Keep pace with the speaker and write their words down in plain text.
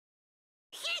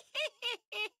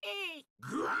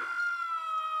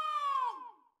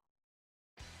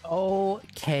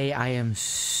Okay, I am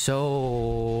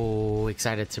so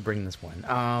excited to bring this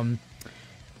one.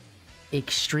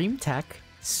 Extreme Tech,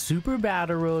 Super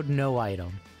Battle Road, no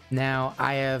item. Now,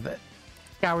 I have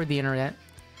scoured the internet,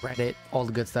 Reddit, all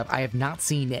the good stuff. I have not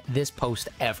seen this post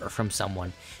ever from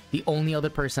someone. The only other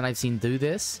person I've seen do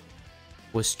this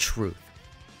was Truth.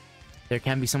 There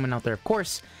can be someone out there, of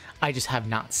course. I just have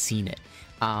not seen it.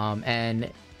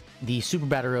 And the Super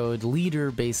Battle Road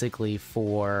leader, basically,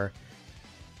 for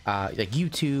like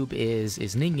YouTube is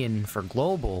Ningen for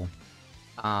global.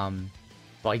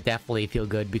 So I definitely feel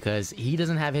good because he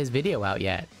doesn't have his video out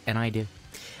yet, and I do.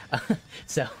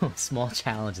 So small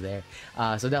challenge there.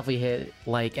 So definitely hit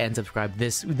like and subscribe.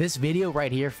 This video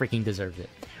right here freaking deserves it.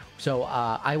 So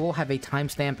I will have a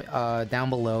timestamp down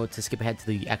below to skip ahead to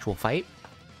the actual fight.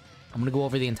 I'm gonna go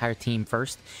over the entire team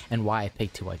first and why I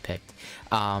picked who I picked.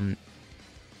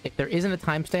 If there isn't a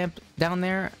timestamp down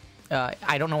there,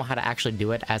 I don't know how to actually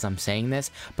do it as I'm saying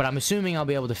this, but I'm assuming I'll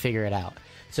be able to figure it out.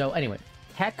 So anyway,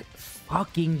 Tech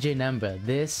fucking Janemba,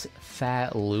 this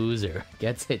fat loser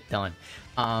gets it done.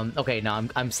 Okay, no,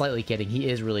 I'm slightly kidding. He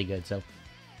is really good. So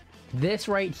this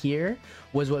right here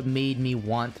was what made me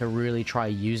want to really try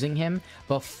using him.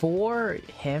 Before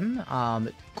him,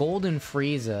 Golden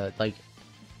Frieza, like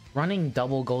running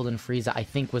double Golden Frieza, I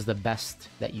think was the best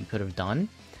that you could have done.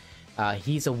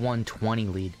 He's a 120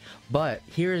 lead, but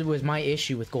here was my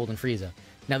issue with Golden Frieza.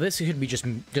 Now this could be just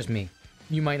me.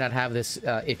 You might not have this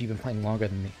if you've been playing longer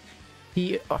than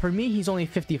me. For me, he's only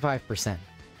 55%.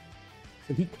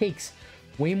 So he takes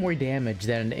way more damage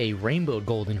than a Rainbow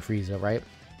Golden Frieza, right?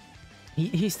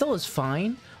 He still is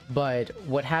fine, but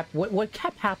what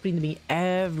kept happening to me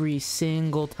every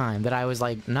single time that I was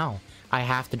like, no, I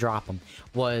have to drop him,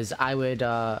 was I would,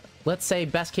 let's say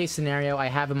best case scenario, I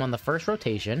have him on the first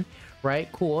rotation,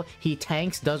 right? Cool. He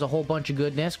tanks, does a whole bunch of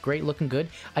goodness, great looking good.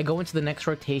 I go into the next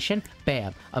rotation,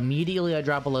 bam, immediately I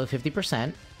drop below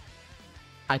 50%.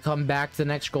 I come back to the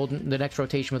next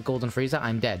rotation with Golden Frieza,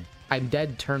 I'm dead. I'm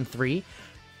dead turn 3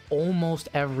 almost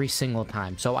every single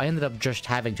time. So I ended up just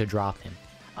having to drop him.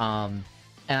 And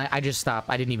I just stopped.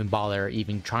 I didn't even bother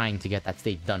even trying to get that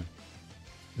stage done.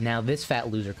 Now this fat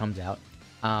loser comes out.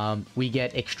 We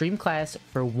get Extreme Class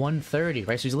for 130,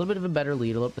 right? So he's a little bit of a better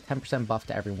lead, a little bit 10% buff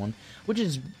to everyone, which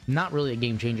is not really a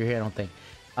game changer here, I don't think.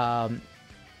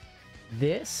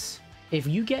 If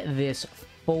you get this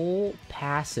full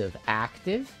passive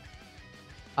active,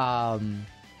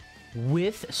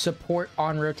 with support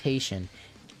on rotation,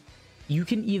 you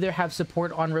can either have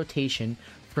support on rotation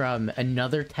from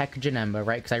another Tech Janemba,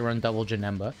 right? Because I run double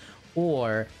Janemba,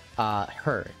 or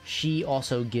her. She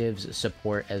also gives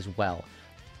support as well.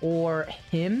 Or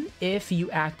him if you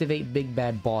activate Big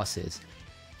Bad Bosses.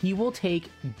 He will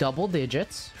take double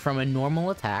digits from a normal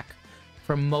attack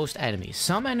from most enemies.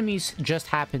 Some enemies just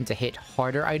happen to hit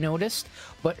harder, I noticed,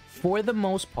 but for the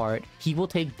most part, he will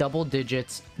take double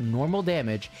digits normal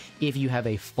damage if you have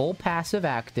a full passive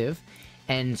active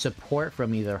and support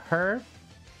from either her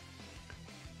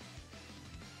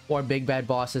or Big Bad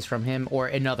Bosses from him, or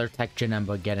another Tech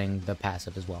Janemba getting the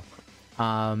passive as well.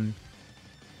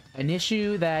 An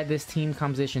issue that this team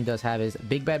composition does have is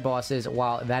Big Bad Bosses,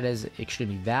 while that is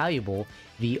extremely valuable,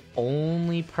 the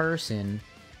only person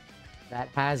that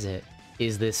has it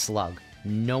is this Slug.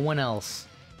 No one else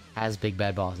has Big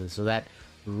Bad Bosses, so that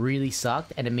really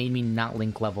sucked, and it made me not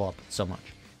link level up so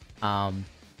much.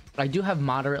 I do have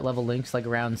moderate level links, like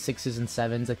around 6s and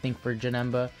 7s, I think, for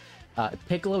Janemba.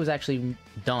 Piccolo is actually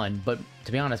done, but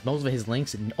to be honest, most of his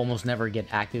links almost never get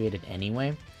activated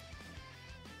anyway.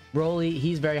 Broly,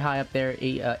 he's very high up there,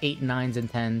 8, 9s,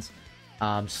 and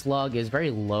 10s. Slug is very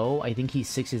low, I think he's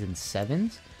 6s and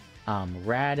 7s.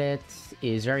 Raditz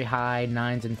is very high,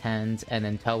 9s and 10s, and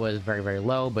then Toa is very, very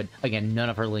low, but again, none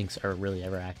of her links are really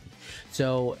ever active.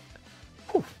 So,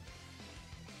 whew,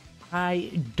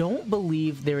 I don't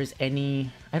believe there is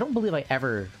any... I don't believe I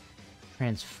ever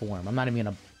transform. I'm not even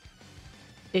gonna...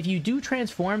 If you do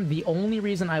transform, the only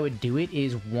reason I would do it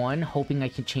is, one, hoping I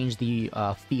can change the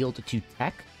field to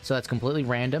Tech, so that's completely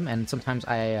random, and sometimes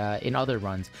I, in other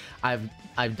runs, I've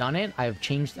done it, I've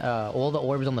changed all the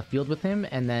orbs on the field with him,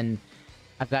 and then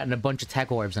I've gotten a bunch of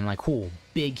Tech orbs, and I'm like, cool,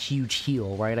 big, huge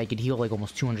heal, right? I could heal like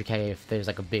almost 200k if there's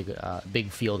like a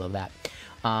big field of that.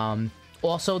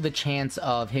 Also, the chance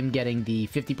of him getting the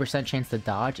 50% chance to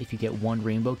dodge if you get one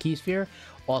Rainbow Key Sphere,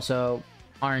 also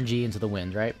RNG into the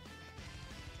wind, right?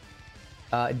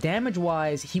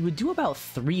 Damage-wise, he would do about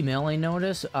 3 mil, I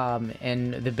noticed,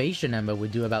 and the base Janemba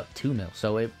would do about 2 mil,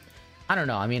 so I don't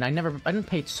know, I mean, I didn't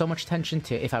pay so much attention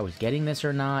to if I was getting this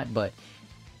or not, but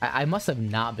I must have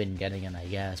not been getting it, I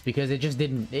guess, because it just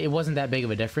didn't, it wasn't that big of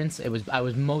a difference. I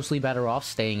was mostly better off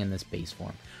staying in this base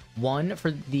form. 1,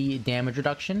 for the damage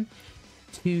reduction.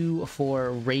 2,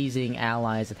 for raising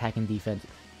allies attack and defense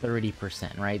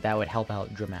 30%, right? That would help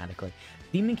out dramatically.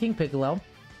 Demon King Piccolo.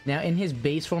 Now, in his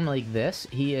base form like this,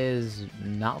 he is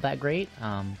not that great.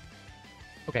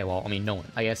 Okay, well, I mean, no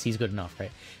one. I guess he's good enough,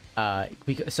 right?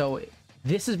 So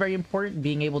this is very important,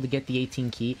 being able to get the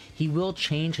 18 key. He will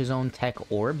change his own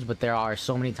tech orbs, but there are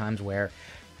so many times where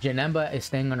Janemba is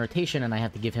staying on rotation and I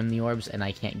have to give him the orbs and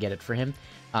I can't get it for him.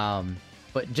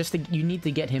 But just you need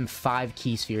to get him 5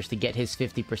 key spheres to get his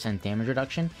 50% damage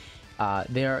reduction.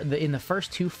 In the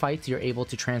first 2 fights, you're able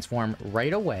to transform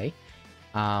right away.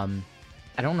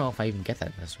 I don't know if I even get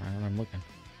that this round. I'm looking.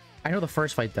 I know the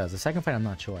first fight does. The second fight, I'm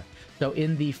not sure. So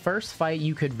in the first fight,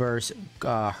 you could verse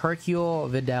Hercule,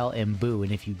 Videl, and Boo.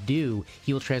 And if you do,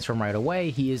 he will transform right away.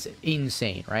 He is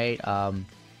insane, right?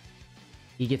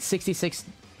 He gets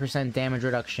 66% damage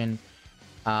reduction.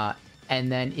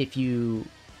 And then if you...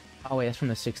 Oh, wait, that's from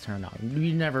the 6th turn. No,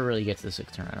 you never really get to the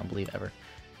 6th turn, I don't believe, ever.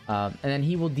 And then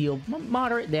he will deal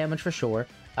moderate damage for sure.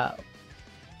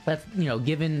 That's, you know,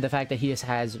 given the fact that he just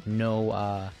has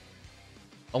no...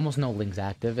 almost no links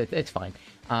active, it's fine.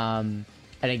 And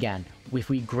again, if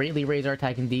we greatly raise our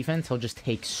attack and defense, he'll just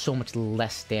take so much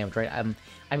less damage, right?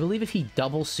 I believe if he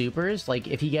double supers, like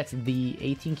if he gets the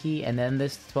 18 key and then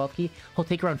this 12 key, he'll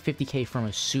take around 50k from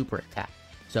a super attack.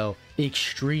 So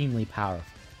extremely powerful.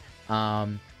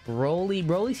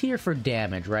 Broly's here for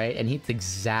damage, right? And it's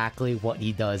exactly what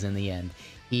he does in the end.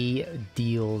 He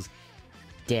deals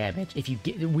damage. If you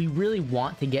get, we really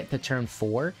want to get to turn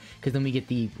 4, because then we get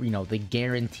the, you know, the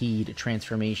guaranteed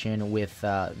transformation with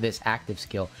this active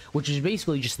skill, which is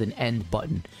basically just an end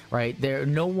button, right?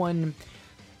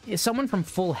 Someone from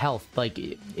full health, like,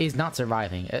 is not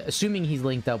surviving. Assuming he's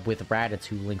linked up with Raditz,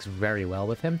 who links very well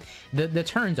with him, the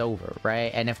turn's over,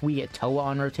 right? And if we get Toa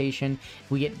on rotation, if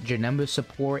we get Janemba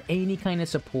support, any kind of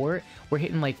support, we're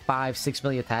hitting like 5-6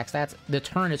 million attack stats, the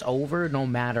turn is over no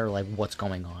matter like what's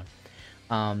going on.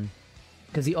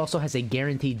 Because he also has a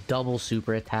guaranteed double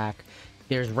super attack.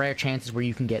 There's rare chances where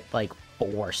you can get like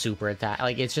 4 super attack.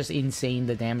 Like, it's just insane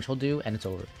the damage he'll do, and it's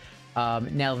over.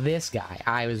 Now this guy,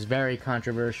 I was very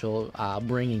controversial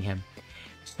bringing him.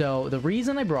 So the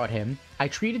reason I brought him, I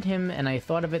treated him and I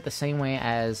thought of it the same way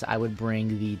as I would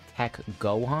bring the Tech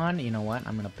Gohan. You know what?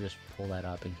 I'm gonna just pull that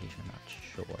up in case you're not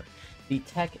sure. The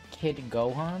Tech Kid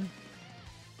Gohan.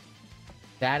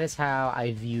 That is how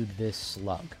I viewed this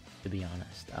slug, to be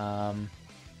honest.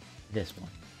 This one.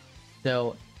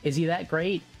 So, is he that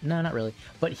great? No, not really.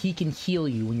 But he can heal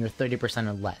you when you're 30%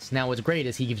 or less. Now, what's great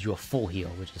is he gives you a full heal,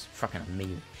 which is fucking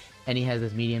amazing. And he has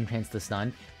this medium chance to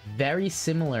stun. Very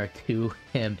similar to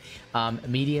him.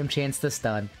 Medium chance to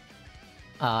stun.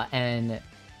 And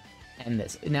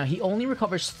this. Now, he only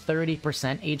recovers 30%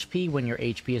 HP when your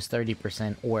HP is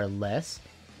 30% or less.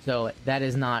 So, that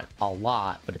is not a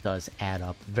lot, but it does add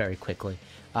up very quickly.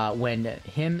 When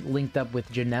him linked up with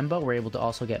Janemba, we're able to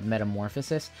also get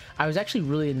Metamorphosis. I was actually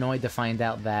really annoyed to find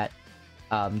out that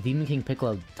Demon King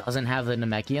Piccolo doesn't have the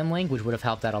Namekian link, which would have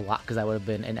helped out a lot, because that would have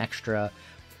been an extra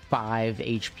 5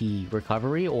 HP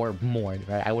recovery, or more,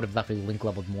 right? I would have definitely link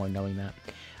leveled more knowing that.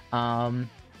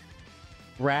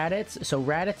 Raditz. So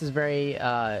Raditz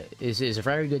is is a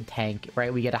very good tank,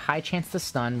 right? We get a high chance to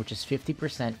stun, which is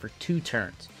 50% for 2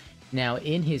 turns. Now,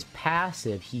 in his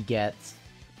passive, he gets...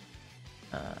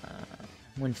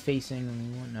 when facing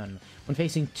when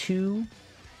facing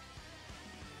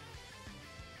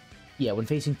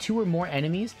 2 or more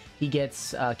enemies, he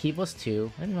gets key plus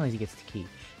 2. I didn't realize he gets the key.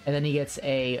 And then he gets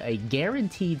a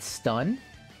guaranteed stun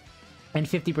and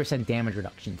 50% damage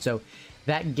reduction. So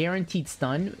that guaranteed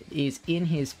stun is in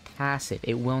his passive.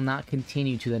 It will not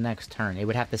continue to the next turn. It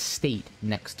would have to state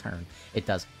next turn. It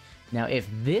doesn't. Now, if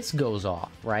this goes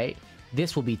off, right,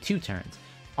 this will be 2 turns.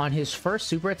 On his first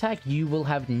super attack, you will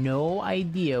have no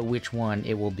idea which one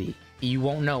it will be. You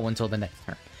won't know until the next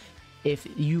turn. If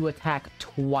you attack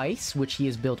twice, which he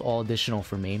has built all additional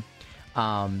for me,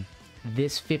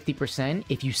 this 50%,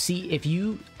 if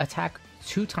you attack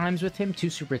 2 times with him, 2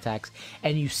 super attacks,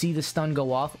 and you see the stun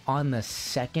go off on the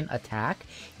second attack,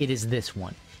 it is this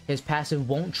one. His passive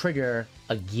won't trigger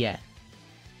again.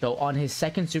 So on his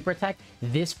second super attack,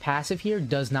 this passive here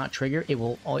does not trigger. It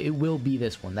will be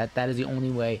this one. That is the only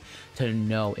way to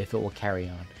know if it will carry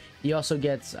on. He also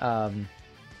gets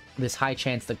this high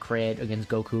chance to crit against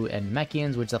Goku and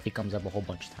Namekians, which definitely comes up a whole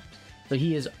bunch of times. So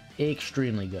he is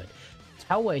extremely good.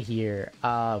 Toa here,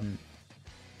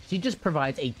 she just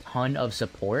provides a ton of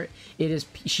support.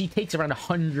 She takes around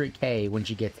 100k when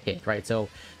she gets hit, right? So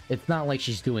it's not like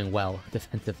she's doing well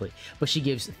defensively, but she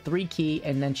gives 3 ki,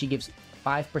 and then she gives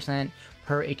 5%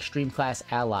 per extreme class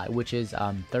ally, which is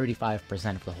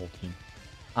 35% of the whole team.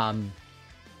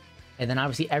 And then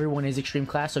obviously everyone is extreme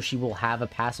class, so she will have a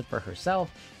passive for herself.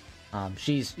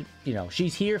 She's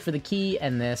here for the key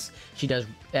and this. She does,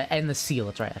 and the seal.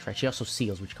 That's right. She also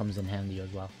seals, which comes in handy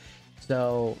as well.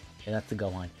 So yeah, that's the go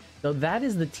on. So that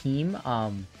is the team.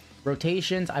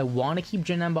 Rotations, I want to keep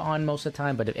Janemba on most of the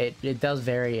time, but it does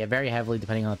vary very heavily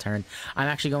depending on the turn. I'm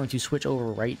actually going to switch over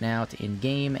right now to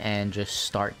in-game and just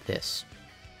start this.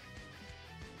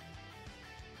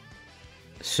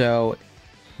 So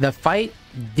the fight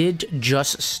did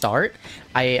just start.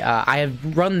 I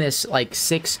have run this like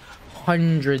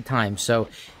 600 times, so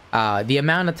the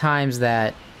amount of times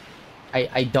that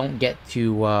I don't get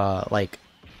to like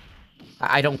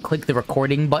I don't click the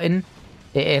recording button,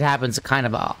 it happens kind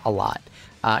of a lot.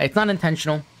 It's not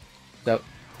intentional, so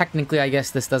technically I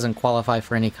guess this doesn't qualify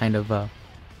for any kind of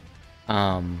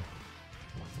I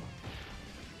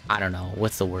don't know,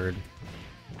 what's the word?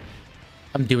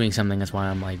 I'm doing something, that's why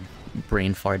I'm like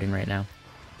brain farting right now.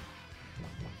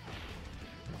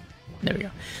 There we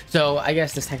go. So I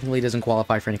guess this technically doesn't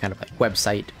qualify for any kind of like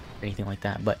website or anything like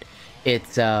that, but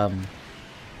it's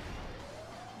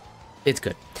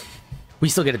good. We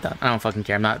still get it done. I don't fucking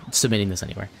care. I'm not submitting this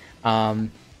anywhere.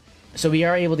 So we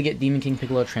are able to get Demon King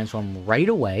Piccolo transform right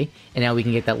away, and now we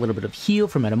can get that little bit of heal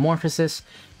from Metamorphosis.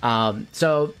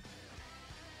 So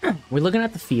we're looking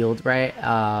at the field, right?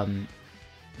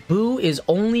 Boo is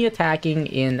only attacking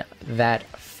in that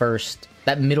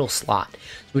middle slot,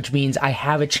 which means I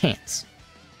have a chance.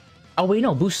 Oh wait,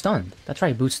 no, Boo's stunned. That's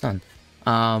right, Boo's stunned.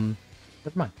 Never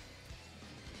mind.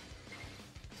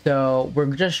 So we're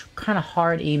just kind of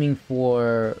hard aiming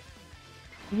for.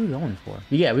 Who are we going for?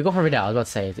 Yeah, we go for Vidal. I was about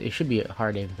to say it should be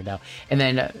hard aiming for Vidal, and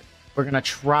then we're gonna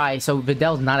try. So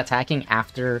Vidal's not attacking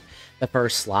after the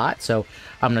first slot, so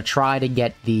I'm gonna try to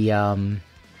get the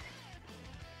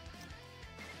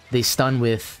stun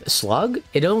with Slug.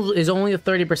 It is only a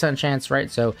 30% chance,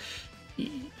 right? So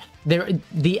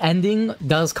the ending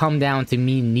does come down to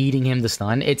me needing him to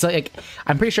stun. It's like,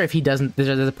 I'm pretty sure if he doesn't, there's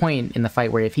a point in the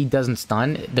fight where if he doesn't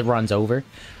stun, the run's over.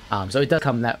 So it does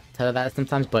come to that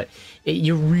sometimes, but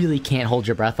you really can't hold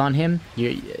your breath on him.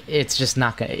 It's just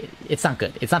not gonna, it's not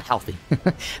good. It's not healthy.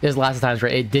 There's lots of times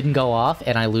where it didn't go off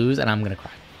and I lose and I'm gonna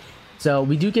cry. So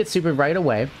we do get super right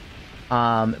away.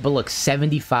 But look,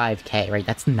 75k, right?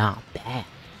 That's not bad,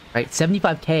 right?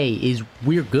 75k is,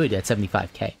 we're good at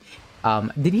 75k.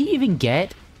 Did he even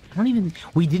get,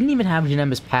 we didn't even have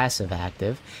Janemba's passive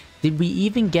active. Did we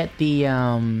even get the,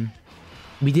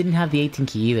 we didn't have the 18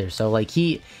 key either. So like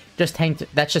he just tanked,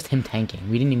 that's just him tanking.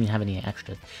 We didn't even have any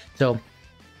extras. So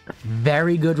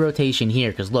very good rotation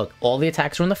here, because look, all the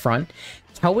attacks are in the front.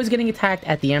 Toe is getting attacked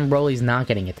at the end, Broly's not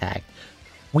getting attacked.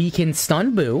 We can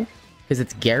stun Boo, because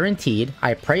it's guaranteed.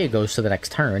 I pray it goes to the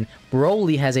next turn.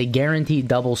 Broly has a guaranteed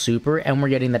double super, and we're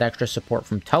getting that extra support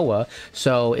from Toa,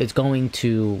 so it's going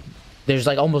to... There's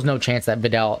like almost no chance that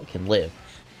Vidal can live.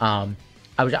 I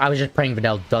was just praying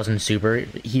Vidal doesn't super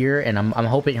here, and I'm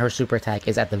hoping her super attack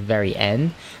is at the very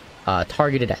end,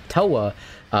 targeted at Toa,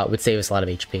 would save us a lot of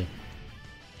HP.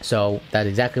 So that's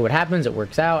exactly what happens. It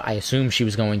works out. I assume she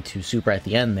was going to super at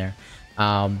the end there.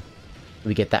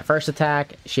 We get that first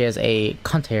attack. She has a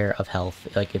cunt of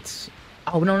health. Like it's...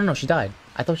 Oh, no, she died.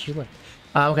 I thought she lived.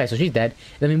 Okay, so she's dead.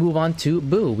 Then we move on to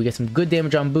Boo. We get some good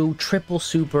damage on Boo. Triple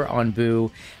super on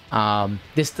Boo.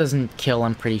 This doesn't kill,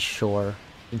 I'm pretty sure.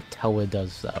 I think Toa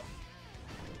does, though.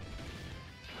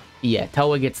 Yeah,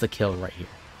 Toa gets the kill right here.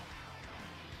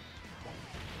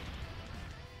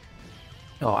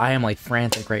 Oh, I am, like,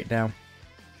 frantic right now.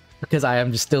 Because I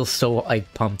am just still so,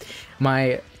 like, pumped.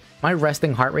 My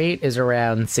resting heart rate is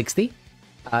around 60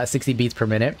 beats per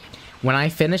minute. When I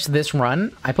finished this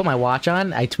run, I put my watch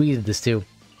on. I tweeted this too,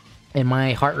 and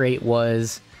my heart rate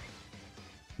was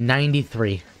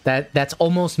 93. That's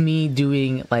almost me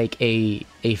doing like a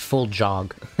full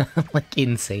jog, like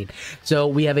insane. So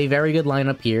we have a very good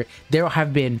lineup here. There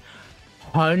have been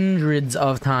hundreds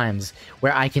of times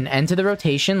where I can enter the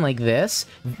rotation like this.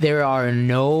 There are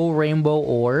no rainbow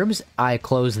orbs. I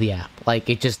close the app. Like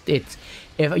it's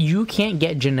if you can't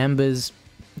get Janemba's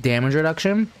damage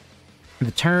reduction,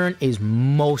 the turn is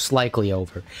most likely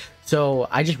over. So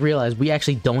I just realized we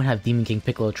actually don't have Demon King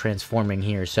Piccolo transforming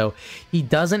here. So he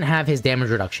doesn't have his damage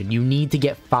reduction. You need to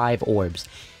get 5 orbs.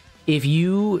 If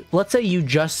you, let's say you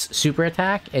just super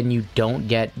attack and you don't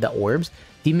get the orbs,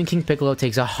 Demon King Piccolo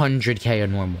takes 100k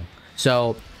on normal.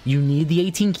 So You need the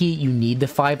 18 key, you need the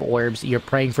 5 orbs, you're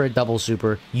praying for a double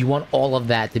super. You want all of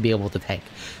that to be able to tank.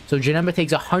 So Janemba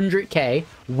takes 100k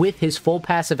with his full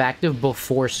passive active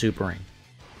before supering.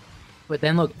 But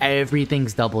then look,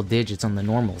 everything's double digits on the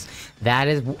normals. That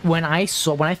is when I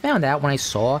saw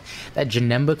that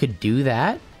Janemba could do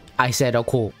that, I said, oh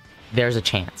cool, there's a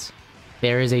chance.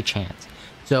 There is a chance.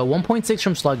 So 1.6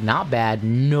 from Slug, not bad,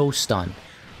 no stun.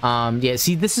 Yeah,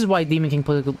 see, this is why Demon King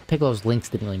Piccolo's links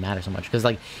didn't really matter so much, because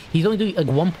like he's only doing like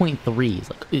 1.3s,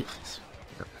 like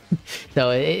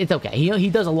so it's okay. He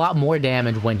does a lot more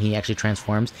damage when he actually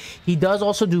transforms. He does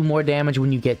also do more damage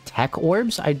when you get tech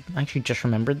orbs. I actually just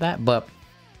remembered that, but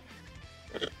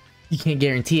you can't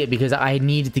guarantee it because I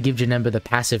needed to give Janemba the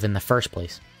passive in the first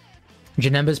place.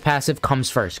 Janemba's passive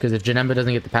comes first, because if Janemba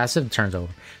doesn't get the passive, it turns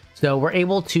over. So we're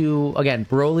able to, again,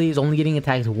 Broly is only getting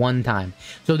attacked one time.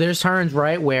 So there's turns,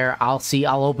 right, where I'll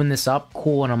open this up,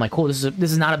 cool, and I'm like, cool, this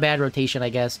is not a bad rotation, I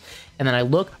guess. And then I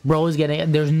look, Broly's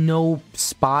getting, there's no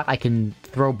spot I can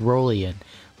throw Broly in.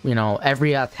 You know,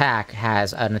 every attack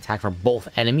has an attack for both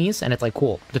enemies, and it's like,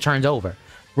 cool, the turn's over.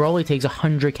 Broly takes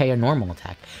 100k a normal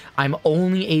attack. I'm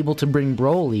only able to bring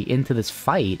Broly into this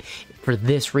fight for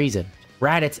this reason.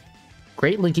 Raditz,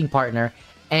 great linking partner,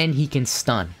 and he can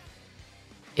stun.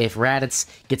 If Raditz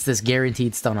gets this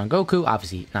guaranteed stun on Goku,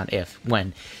 obviously not if,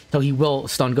 when, so he will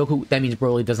stun Goku, that means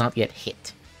Broly does not get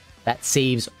hit. That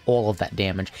saves all of that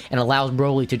damage and allows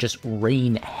Broly to just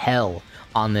rain hell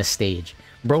on this stage.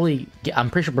 Broly, I'm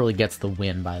pretty sure Broly gets the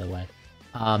win, by the way.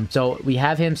 So we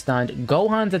have him stunned.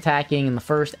 Gohan's attacking in the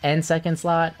first and second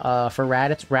slot for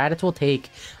Raditz. Raditz will take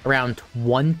around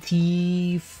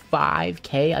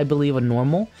 25k, I believe, a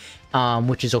normal,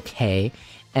 which is okay.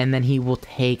 And then he will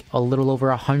take a little over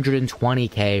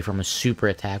 120k from a super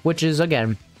attack, which is,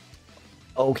 again,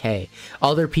 okay.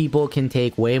 Other people can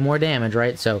take way more damage,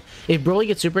 right? So if Broly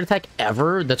gets super attack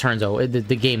ever, the turn's over.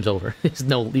 The game's over.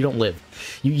 No, you don't live.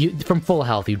 You from full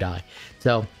health, you die.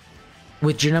 So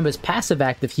with Janemba's passive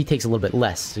active, he takes a little bit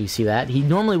less. So you see that? He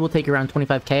normally will take around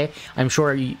 25k. I'm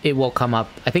sure it will come up.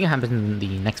 I think it happens in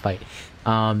the next fight.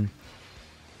 So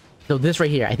this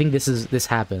right here, I think this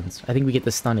happens. I think we get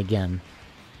the stun again.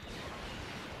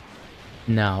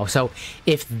 No, so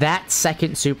if that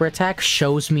second super attack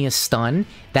shows me a stun,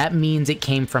 that means it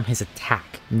came from his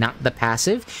attack, not the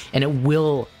passive, and it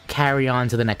will carry on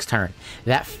to the next turn.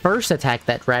 That first attack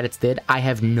that Raditz did, I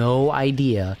have no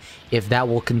idea if that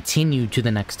will continue to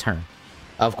the next turn.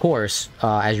 Of course,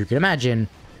 as you can imagine,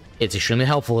 it's extremely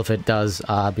helpful if it does,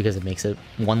 because it makes it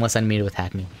one less enemy to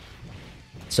attack me.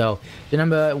 So, the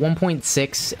number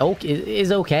 1.6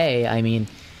 is okay. I mean,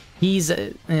 he's...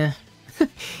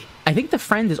 I think the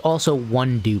friend is also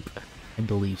one dupe. I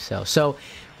believe so. So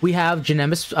we have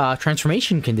Janemba's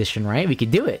transformation condition, right? We could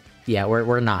do it. Yeah,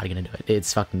 we're not gonna do it.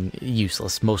 It's fucking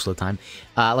useless most of the time.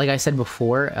 Like I said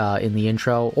before in the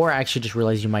intro, or I actually just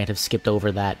realized you might have skipped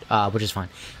over that, which is fine.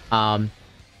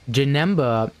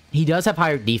 Janemba, he does have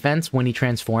higher defense when he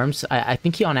transforms. I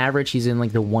think on average he's in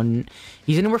like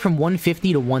he's anywhere from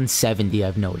 150 to 170.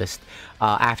 I've noticed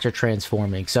after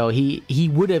transforming. So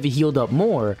he would have healed up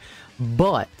more.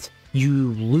 But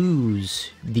you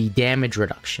lose the damage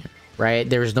reduction, right?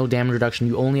 There's no damage reduction.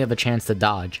 You only have a chance to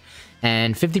dodge.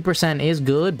 And 50% is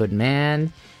good, but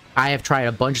man, I have tried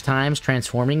a bunch of times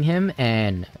transforming him,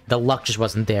 and the luck just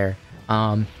wasn't there.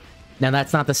 Now,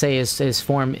 that's not to say his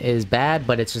form is bad,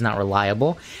 but it's just not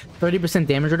reliable. 30%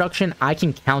 damage reduction, I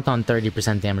can count on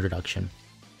 30% damage reduction.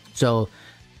 So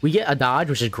we get a dodge,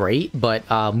 which is great, but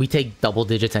we take double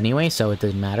digits anyway, so it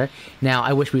doesn't matter. Now,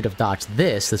 I wish we'd have dodged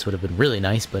this. This would have been really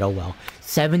nice, but oh well.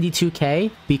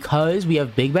 72k, because we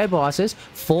have big bad bosses,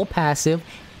 full passive,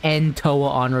 and Toa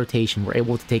on rotation. We're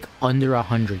able to take under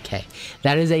 100k.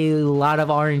 That is a lot of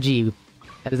RNG.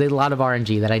 That is a lot of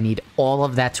RNG that I need all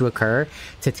of that to occur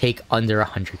to take under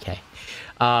 100k.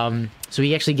 So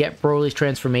we actually get Broly's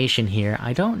transformation here.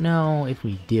 I don't know if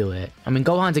we do it. I mean,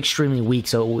 Gohan's extremely weak,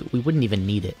 so we wouldn't even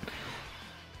need it.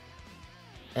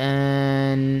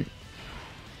 And...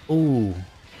 Ooh.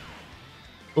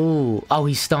 Ooh. Oh,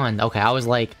 he's stunned. Okay, I was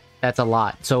like, that's a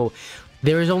lot. So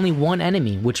there is only one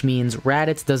enemy, which means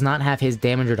Raditz does not have his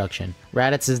damage reduction.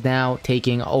 Raditz is now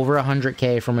taking over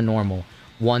 100k from a normal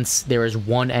once there is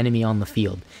one enemy on the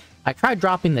field. I tried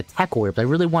dropping the tech orbs. I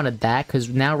really wanted that because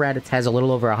now Raditz has a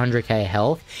little over 100k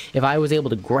health. If I was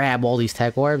able to grab all these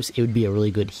tech orbs, it would be a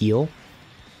really good heal.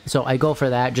 So I go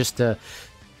for that just to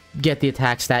get the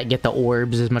attack stat, get the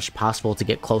orbs as much as possible to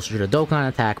get closer to the Dokkan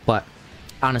attack. But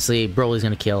honestly, Broly's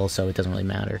going to kill, so it doesn't really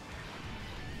matter.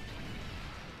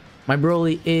 My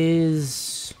Broly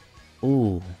is...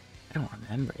 Ooh, I don't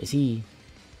remember. Is he...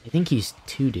 I think he's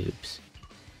 2 dupes.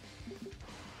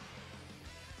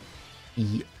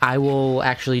 I will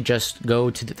actually just go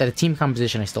to the team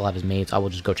composition I still have is made, so I will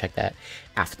just go check that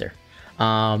after.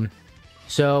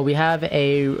 So we have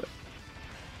a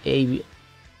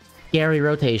scary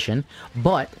rotation,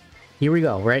 but here we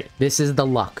go, right? This is the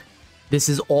luck. This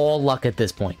is all luck at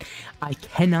this point. I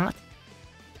cannot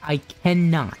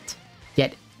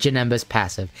get Janemba's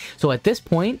passive. So at this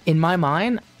point, in my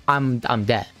mind, I'm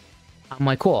dead. I'm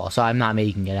like, cool, so I'm not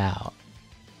making it out.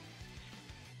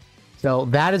 So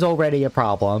that is already a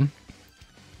problem.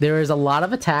 There is a lot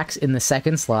of attacks in the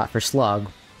second slot for Slug,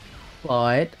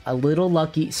 but a little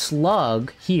lucky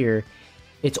Slug here,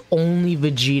 it's only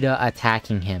Vegeta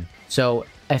attacking him. So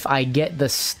if I get the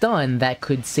stun, that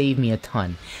could save me a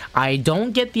ton. I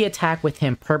don't get the attack with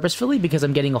him purposefully because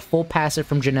I'm getting a full passive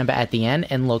from Janemba at the end,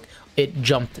 and look, it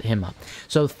jumped him up.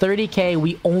 So 30k,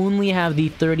 we only have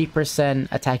the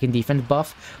 30% attack and defense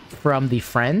buff from the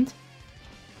friend.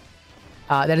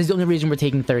 That is the only reason we're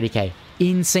taking 30k.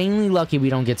 Insanely lucky we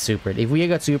don't get supered. If we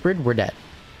got supered, we're dead.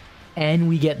 And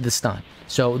we get the stun.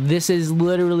 So this is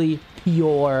literally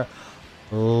pure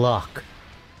luck.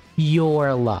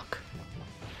 Pure luck.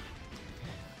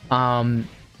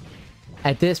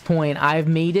 At this point, I've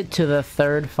made it to the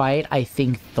third fight, I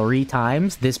think 3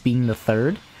 times, this being the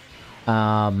third.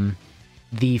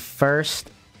 The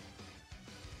first...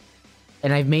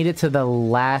 And I've made it to the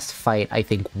last fight, I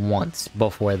think, once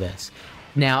before this.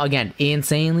 Now, again,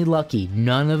 insanely lucky.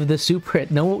 None of the super...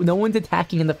 No one's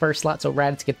attacking in the first slot, so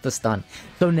Raditz gets the stun.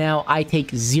 So now I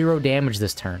take 0 damage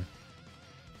this turn.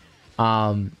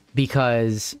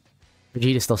 Because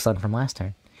Vegeta's still stunned from last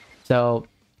turn. So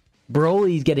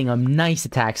Broly's getting a nice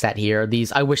attack stat here.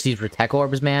 I wish these were tech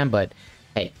orbs, man, but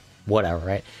hey, whatever,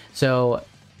 right? So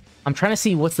I'm trying to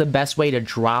see what's the best way to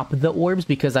drop the orbs,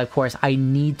 because of course I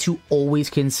need to always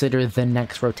consider the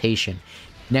next rotation.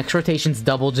 Next rotation's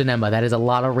double Janemba. That is a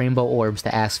lot of rainbow orbs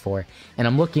to ask for. And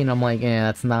I'm looking, I'm like,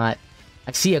 that's not...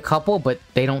 I see a couple, but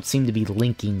they don't seem to be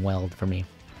linking well for me.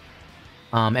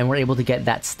 And we're able to get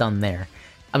that stun there.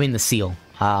 I mean, the seal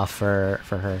for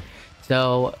her.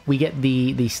 So we get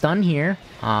the stun here.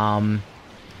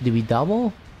 Do we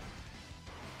double?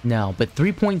 No, but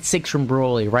 3.6 from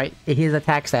Broly, right? His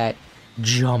attack stat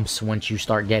jumps once you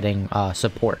start getting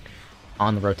support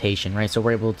on the rotation, right? So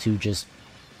we're able to just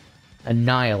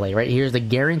annihilate, right? Here's the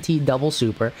guaranteed double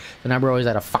super. So now Broly's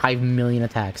at a 5 million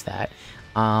attack stat.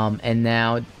 And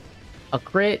now a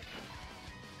crit.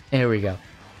 There we go.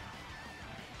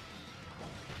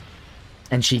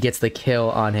 And she gets the kill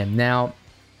on him. Now,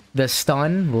 the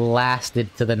stun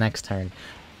lasted to the next turn.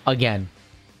 Again,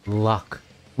 luck.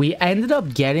 We ended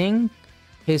up getting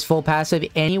his full passive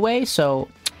anyway, so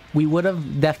we would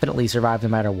have definitely survived no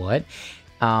matter what.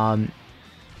 But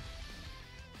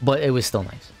it was still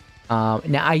nice.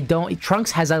 Now,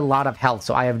 Trunks has a lot of health,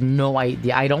 so I have no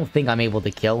idea. I don't think I'm able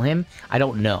to kill him. I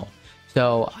don't know.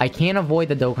 So, I can't avoid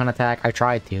the Dokkan attack. I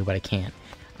tried to, but I can't.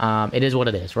 It is what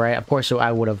it is, right? Of course, so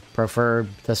I would have preferred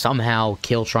to somehow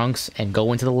kill Trunks and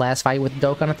go into the last fight with the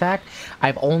Dokkan attack.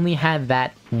 I've only had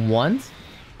that once.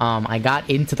 I got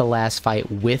into the last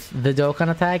fight with the Dokkan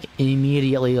attack, and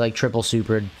immediately, like, triple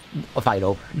supered, a fight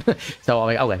over. So, I'm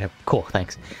like, okay, cool,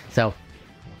 thanks. So,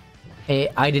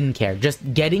 I didn't care.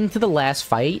 Just getting to the last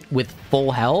fight with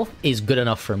full health is good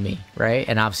enough for me, right?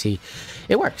 And obviously,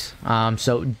 it works.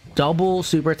 So double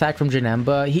super attack from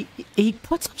Janemba. He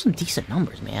puts up some decent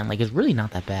numbers, man. Like, it's really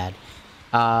not that bad.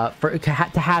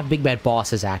 To have Big Bad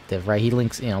Bosses active, right? He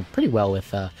links, pretty well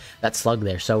with that slug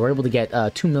there. So we're able to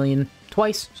get 2 million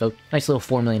twice. So nice little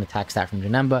 4 million attack stat from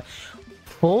Janemba.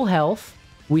 Full health.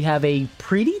 We have a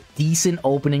pretty decent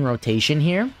opening rotation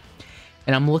here.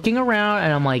 And I'm looking around,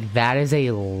 and I'm like, that is a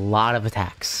lot of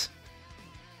attacks.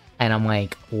 And I'm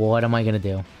like, what am I going to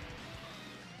do?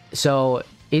 So,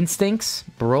 instincts,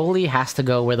 Broly has to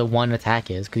go where the one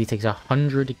attack is, because he takes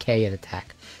 100k at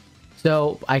attack.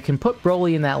 So, I can put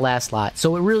Broly in that last slot.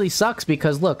 So, it really sucks,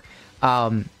 because, look,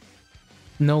 no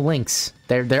links.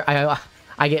 I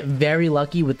get very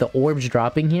lucky with the orbs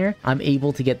dropping here. I'm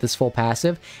able to get this full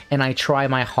passive, and I try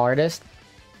my hardest.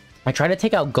 I try to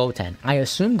take out Goten. I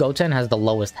assume Goten has the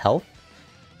lowest health.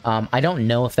 I don't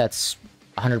know if that's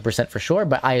 100% for sure,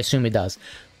 but I assume it does.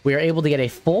 We are able to get a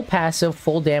full passive,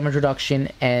 full damage reduction,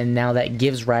 and now that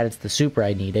gives Raditz the super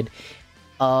I needed.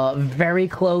 Very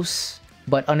close,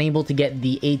 but unable to get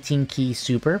the 18 key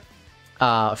super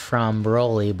from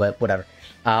Broly, but whatever.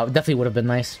 Definitely would have been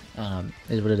nice,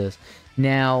 is what it is.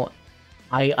 Now,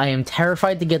 I am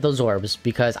terrified to get those orbs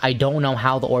because I don't know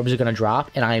how the orbs are going to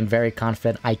drop, and I am very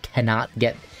confident I cannot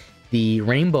get the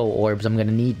rainbow orbs I'm going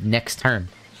to need next turn.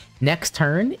 Next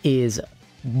turn is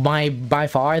by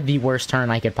far the worst turn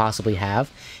I could possibly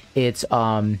have. It's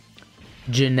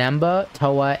Janemba,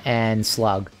 Toa, and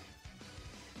Slug.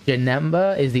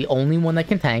 Janemba is the only one that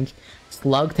can tank.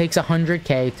 Slug takes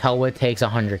 100k, Toa takes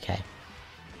 100k.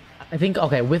 I think,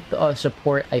 okay, with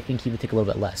support, I think he would take a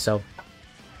little bit less, so...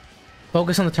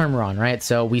 Focus on the turn we're on, right?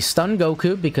 So we stun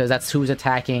Goku, because that's who's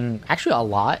attacking, actually a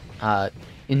lot,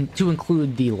 to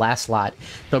include the last slot.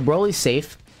 So Broly's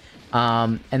safe,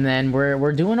 and then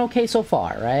we're doing okay so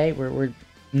far, right? We're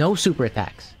no super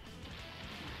attacks.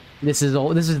 This is,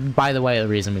 by the way, the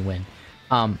reason we win.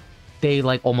 They,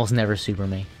 like, almost never super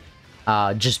me.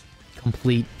 Just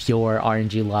complete, pure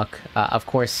RNG luck. Of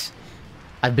course,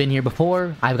 I've been here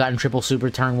before. I've gotten triple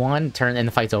super turn 1, and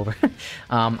the fight's over.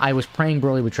 I was praying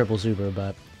Broly with triple super,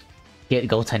 but get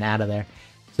Goten out of there.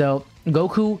 So,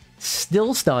 Goku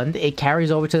still stunned. It carries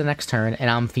over to the next turn, and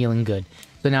I'm feeling good.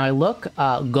 So now I look,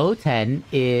 Goten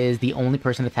is the only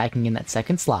person attacking in that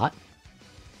second slot.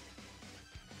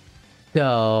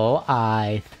 So,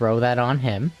 I throw that on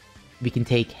him. We can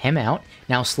take him out.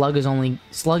 Now, Slug is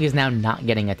now not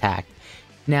getting attacked.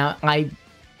 Now,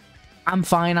 I'm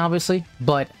fine, obviously,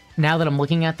 but now that I'm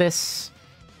looking at this,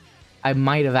 I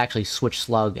might have actually switched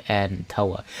Slug and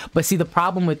Toa. But see, the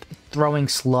problem with throwing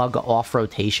Slug off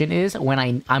rotation is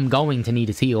when I'm going to need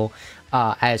his heal,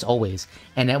 as always.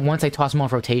 And then once I toss him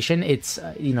off rotation, it's,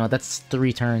 you know, that's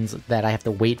 3 turns that I have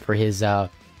to wait for his,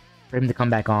 for him to come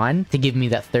back on to give me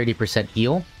that 30%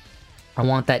 heal. I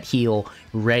want that heal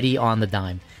ready on the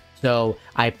dime. So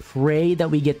I pray that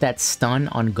we get that stun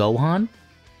on Gohan,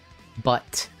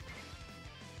 but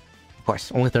of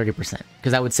course, only 30%,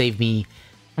 because that would save me...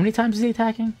 How many times is he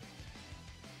attacking?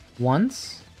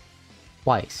 Once?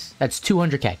 Twice. That's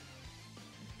 200k.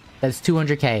 That's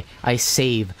 200k I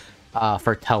save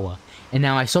for Toa. And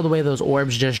now I saw the way those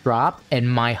orbs just dropped, and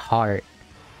my heart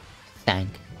sank.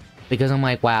 Because I'm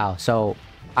like, wow, so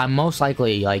I'm most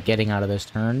likely, like, getting out of this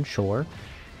turn, sure.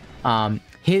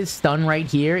 His stun right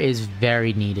here is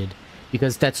very needed.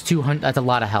 Because that's 200, that's a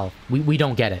lot of health. We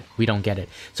don't get it. We don't get it.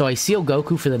 So I seal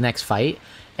Goku for the next fight,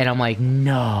 and I'm like,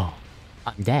 no,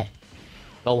 I'm dead.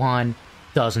 Gohan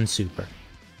doesn't super.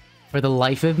 For the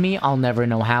life of me, I'll never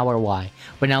know how or why.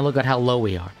 But now look at how low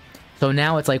we are. So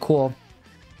now it's like, cool,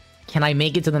 can I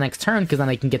make it to the next turn? Because then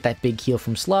I can get that big heal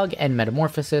from Slug and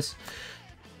Metamorphosis.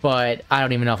 But I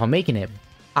don't even know if I'm making it.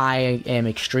 I am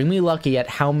extremely lucky at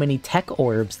how many tech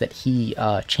orbs that he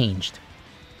changed.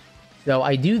 So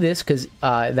I do this because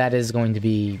that is going to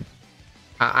be...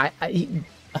 I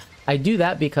do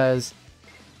that because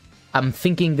I'm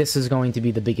thinking this is going to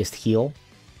be the biggest heal.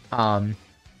 I'm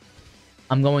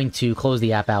going to close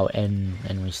the app out and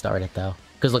restart it, though.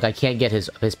 Because, look, I can't get his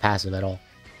passive at all.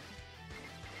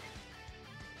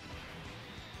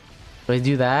 So I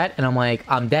do that, and I'm like,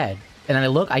 I'm dead. And then I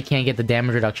look, I can't get the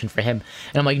damage reduction for him.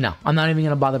 And I'm like, no, I'm not even going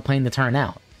to bother playing the turn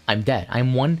out. I'm dead.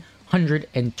 I'm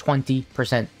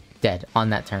 120% dead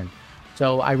on that turn.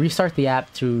 So I restart the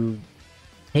app to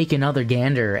take another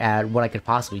gander at what I could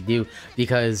possibly do,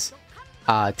 because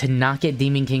to not get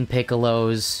Demon King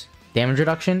Piccolo's damage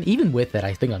reduction, even with it,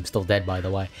 I think I'm still dead, by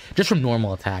the way. Just from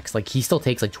normal attacks. Like, he still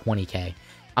takes like 20k.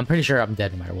 I'm pretty sure I'm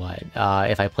dead no matter what,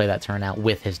 if I play that turn out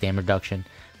with his damage reduction.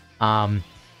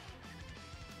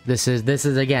 This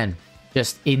is again,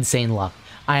 just insane luck.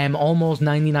 I am almost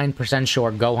 99%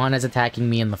 sure Gohan is attacking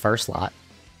me in the first slot.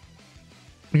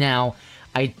 Now,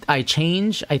 I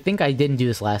change... I think I didn't do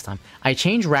this last time. I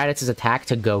changed Raditz's attack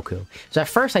to Goku. So at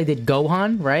first I did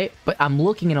Gohan, right? But I'm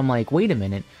looking and I'm like, wait a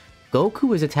minute.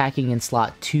 Goku is attacking in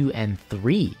slot 2 and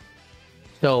 3.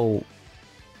 So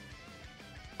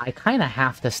I kind of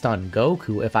have to stun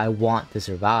Goku if I want to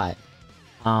survive.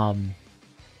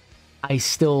 I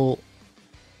still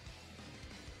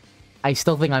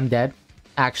think I'm dead,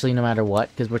 actually, no matter what,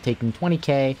 because we're taking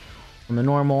 20k from the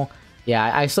normal.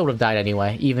 Yeah, I still would have died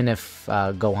anyway, even if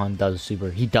Gohan does super.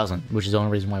 He doesn't, which is the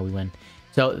only reason why we win.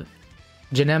 So,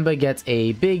 Janemba gets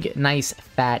a big, nice,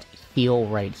 fat heal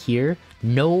right here.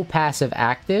 No passive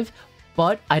active,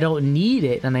 but I don't need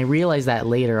it, and I realized that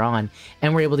later on.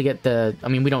 And we're able to get the... I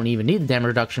mean, we don't even need the damage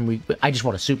reduction. I just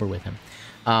want to super with him.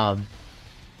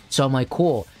 So I'm like,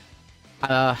 cool.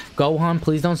 Gohan,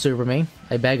 please don't super me.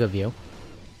 I beg of you.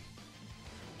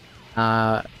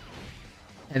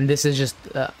 And this is just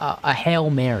a Hail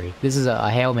Mary. This is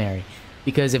a Hail Mary.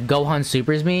 Because if Gohan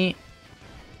supers me,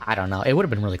 I don't know. It would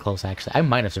have been really close, actually. I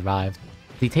might have survived.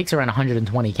 He takes around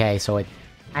 120k, so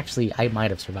actually, I might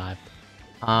have survived.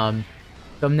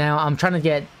 So now I'm trying to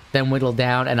get them whittled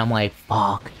down, and I'm like,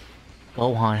 fuck.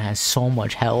 Gohan has so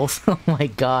much health. Oh my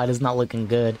god, it's not looking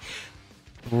good.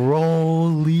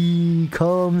 Broly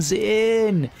comes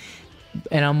in!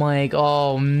 And I'm like,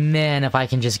 oh man, if I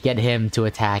can just get him to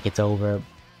attack, it's over.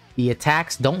 The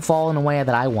attacks don't fall in a way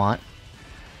that I want.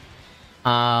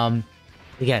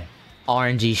 Again,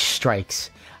 RNG strikes.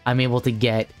 I'm able to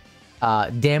get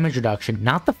damage reduction,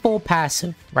 not the full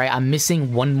passive, right? I'm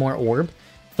missing one more orb.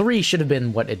 3 should have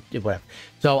been whatever.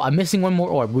 So I'm missing one more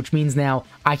orb, which means now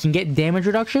I can get damage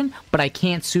reduction, but I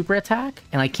can't super attack,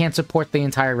 and I can't support the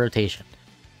entire rotation.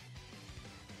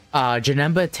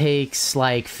 Janemba takes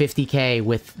like 50k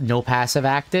with no passive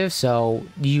active, so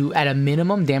you, at a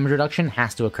minimum, damage reduction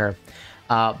has to occur.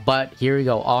 But here we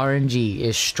go. RNG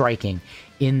is striking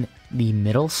in the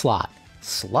middle slot.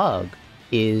 Slug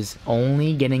is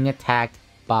only getting attacked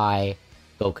by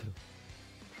Goku.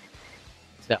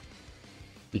 So,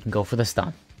 we can go for the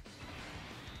stun.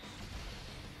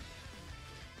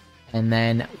 And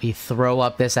then we throw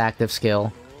up this active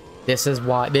skill. This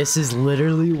is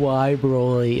literally why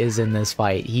Broly is in this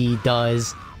fight. He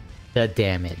does the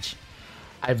damage.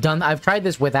 I've tried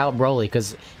this without Broly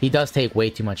because he does take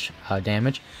way too much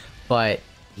damage, but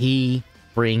he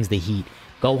brings the heat.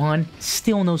 Gohan,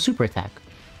 still no super attack.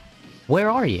 Where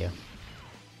are you?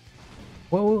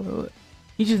 Well,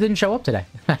 he just didn't show up today.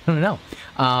 I don't know.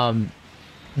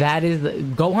 That is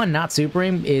Gohan not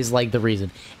supering is like the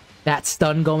reason. That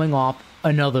stun going off,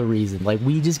 another reason. Like,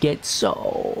 we just get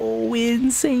so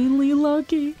insanely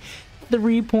lucky.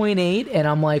 3.8, and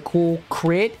I'm like, cool,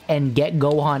 crit and get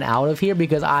Gohan out of here,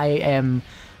 because I am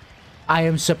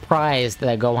surprised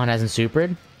that Gohan hasn't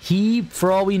supered. He,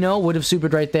 for all we know, would have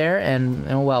supered right there, and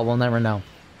oh well, we'll never know.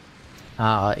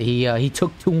 He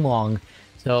took too long,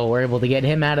 so we're able to get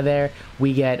him out of there.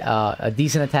 We get a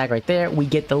decent attack right there. We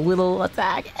get the little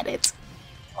attack, and it's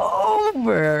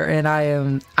over. And I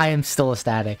am still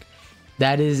ecstatic.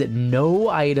 That is no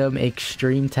item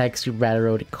extreme tech Super Battle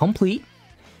Road complete.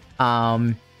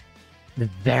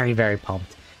 Very, very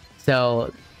pumped.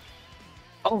 So,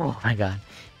 oh my god,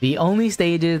 the only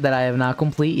stages that I have not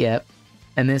complete yet,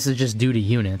 and this is just due to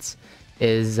units,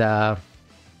 is Super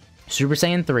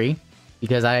Saiyan 3,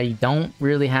 because I don't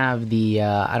really have the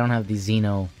I don't have the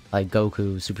Xeno, like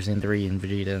Goku, Super Saiyan 3, and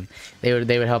Vegeta. They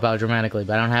would help out dramatically,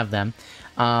 but I don't have them.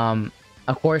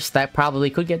 Of course, that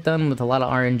probably could get done with a lot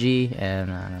of RNG,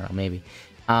 and I don't know, maybe.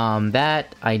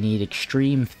 That I need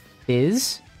Extreme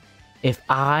Fizz. If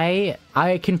I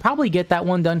can probably get that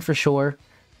one done for sure.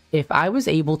 If I was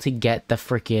able to get the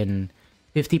freaking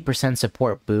 50%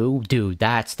 support Boo, dude,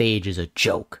 that stage is a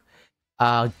joke.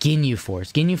 Ginyu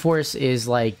Force. Ginyu Force is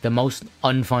like the most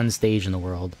unfun stage in the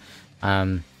world.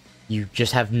 You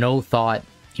just have no thought.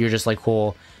 You're just like,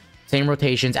 cool, same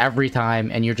rotations every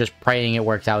time, and you're just praying it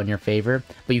works out in your favor.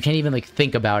 But you can't even like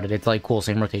think about it. It's like, cool,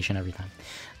 same rotation every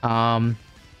time.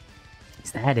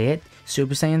 Is that it?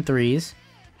 Super Saiyan 3s.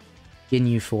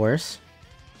 Ginyu Force.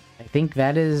 I think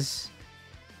that is...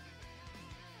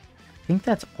 I think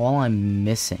that's all I'm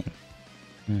missing.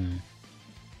 So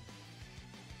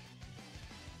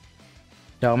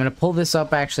I'm going to pull this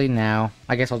up actually now.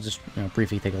 I guess I'll just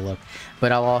briefly take a look.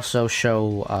 But I'll also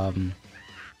show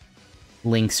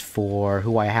links for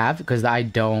who I have, because I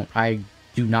do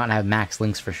not have max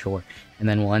links for sure. And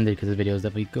then we'll end it because the video is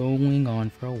definitely going on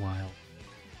for a while.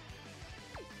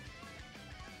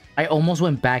 I almost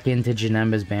went back into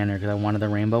Janemba's banner because I wanted to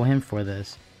rainbow him for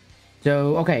this.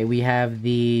 So, okay, we have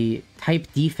the type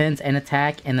defense and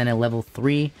attack, and then a level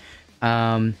 3.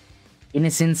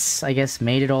 Innocence, I guess,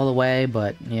 made it all the way,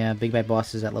 but yeah, Big Bad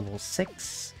Boss is at level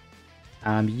 6.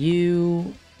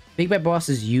 Big Bad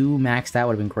Boss's you maxed out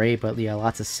would have been great, but yeah,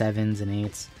 lots of 7s and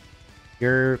 8s.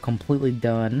 You're completely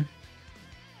done.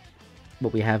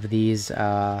 But we have these,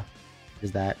 what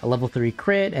is that? A level 3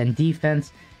 crit and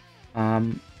defense.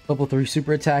 Level 3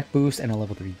 super attack boost and a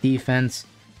level 3 defense.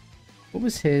 What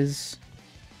was his?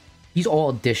 He's all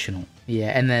additional.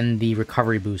 Yeah, and then the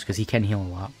recovery boost because he can heal a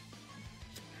lot.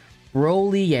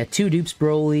 Broly, yeah, 2 dupes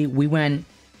Broly. We went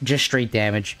just straight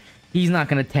damage. He's not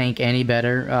going to tank any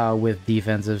better with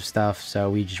defensive stuff, so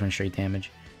we just went straight damage.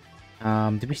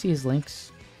 Did we see his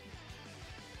links?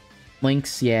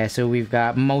 Links, yeah, so we've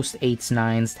got most 8s,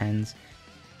 9s, 10s.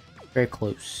 Very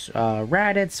close.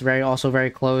 Raditz, also very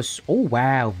close. Oh,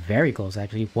 wow. Very close,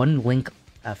 actually. 1 link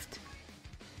left.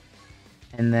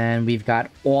 And then we've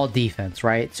got all defense,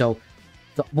 right? So,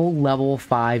 double level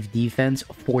 5 defense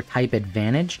for type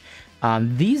advantage.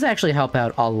 These actually help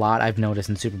out a lot, I've noticed,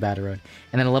 in Super Battle Road.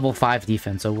 And then a level 5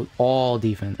 defense, so all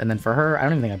defense. And then for her, I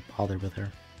don't even think I bothered with her.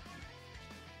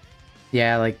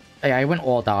 Yeah, like, I went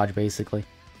all dodge, basically.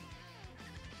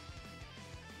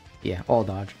 Yeah, all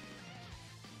dodge.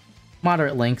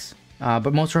 Moderate links,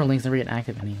 but most of our links never get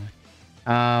active anyway.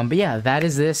 But yeah, that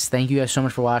is this. Thank you guys so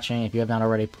much for watching. If you have not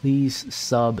already, please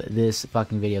sub. This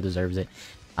fucking video deserves it.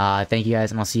 Thank you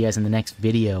guys, and I'll see you guys in the next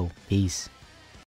video. Peace.